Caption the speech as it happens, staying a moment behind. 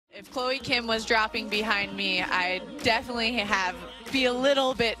If Chloe Kim was dropping behind me, I'd definitely be a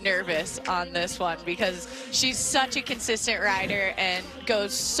little bit nervous on this one because she's such a consistent rider and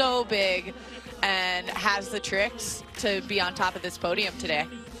goes so big and has the tricks to be on top of this podium today.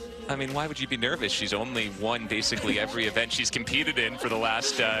 I mean, why would you be nervous? She's only won basically every event she's competed in for the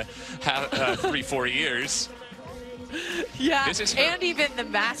last 3-4 years. Yeah, and even the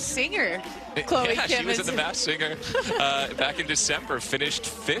Masked Singer, Chloe Kim. She was in the Masked Singer back in December, finished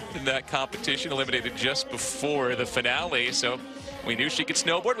 5th in that competition, eliminated just before the finale. So we knew she could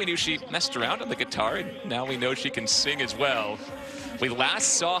snowboard. We knew she messed around on the guitar, and now we know she can sing as well. We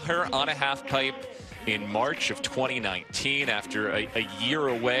last saw her on a half pipe in March of 2019 after a year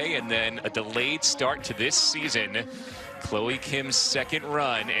away, and then a delayed start to this season. Chloe Kim's second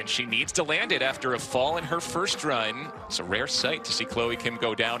run, and she needs to land it after a fall in her first run. It's a rare sight to see Chloe Kim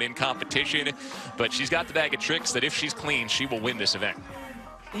go down in competition, but she's got the bag of tricks that if she's clean, she will win this event.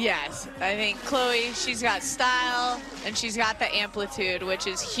 Yes, I think Chloe, she's got style and she's got the amplitude, which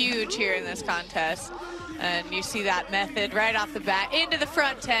is huge here in this contest. And you see that method right off the bat into the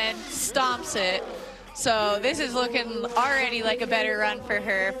front 10, stomps it. So this is looking already like a better run for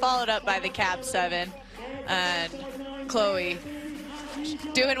her, followed up by the cab 7. And Chloe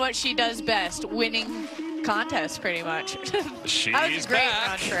doing what she does best, winning contests pretty much. She's that was a great back.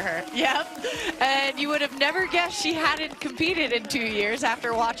 run for her. Yep. And you would have never guessed she hadn't competed in 2 years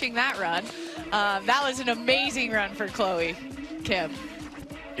after watching that run. That was an amazing run for Chloe Kim.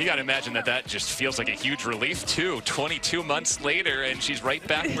 You got to imagine that just feels like a huge relief too. 22 months later, and she's right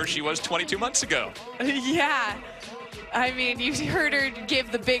back where she was 22 months ago. Yeah. I mean, you heard her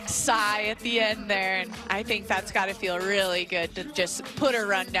give the big sigh at the end there, and I think that's got to feel really good to just put her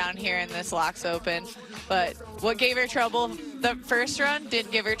run down here in this Laax Open. But what gave her trouble the first run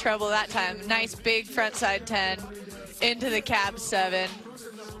didn't give her trouble that time. Nice big frontside 10 into the cab 7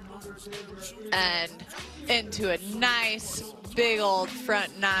 and into a nice big old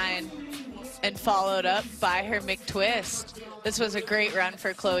front 9 and followed up by her McTwist. This was a great run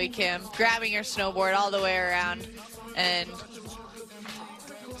for Chloe Kim, grabbing her snowboard all the way around and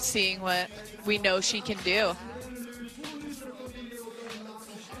seeing what we know she can do.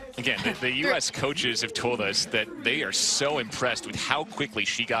 Again, the U.S. coaches have told us that they are so impressed with how quickly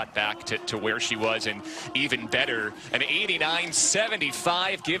she got back to where she was, and even better, an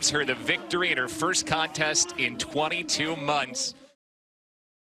 89.75 gives her the victory in her first contest in 22 months.